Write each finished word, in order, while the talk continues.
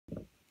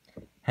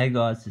Hey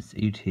guys, it's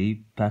ET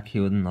back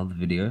here with another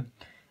video,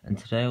 and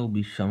today I'll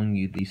be showing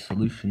you the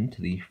solution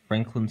to the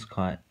Franklin's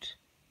Kite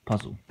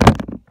puzzle.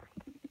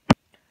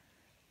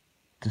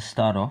 To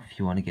start off,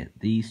 you want to get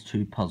these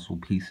two puzzle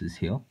pieces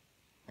here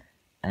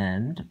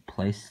and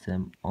place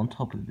them on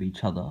top of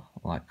each other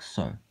like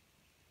so.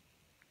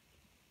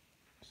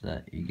 So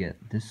that you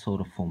get this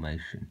sort of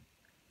formation.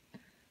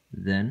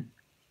 Then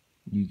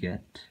you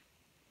get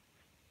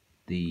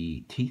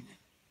the teeth,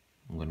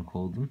 I'm going to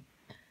call them,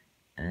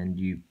 and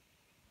you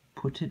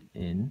put it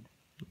in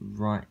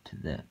right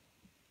there.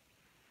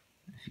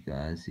 If you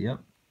guys, yep.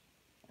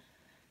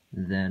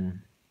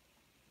 Then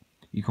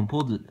you can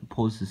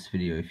pause this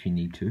video if you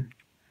need to.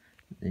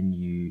 Then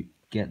you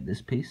get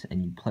this piece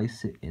and you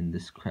place it in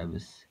this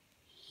crevice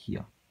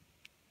here,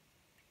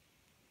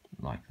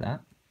 like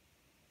that.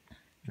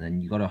 And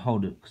then you gotta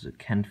hold it because it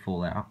can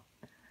fall out.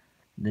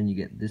 Then you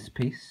get this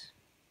piece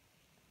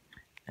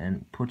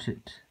and put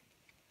it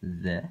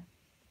there.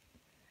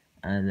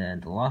 And then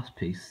the last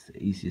piece,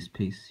 the easiest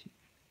piece,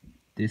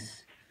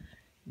 this,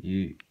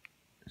 you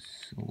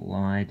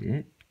slide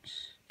it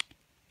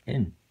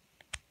in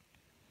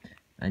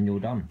and you're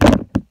done.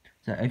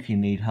 So if you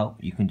need help,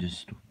 you can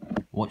just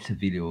watch the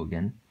video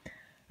again.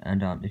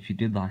 And if you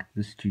did like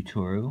this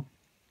tutorial,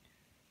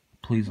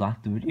 please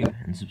like the video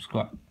and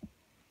subscribe.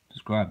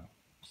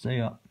 See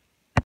ya.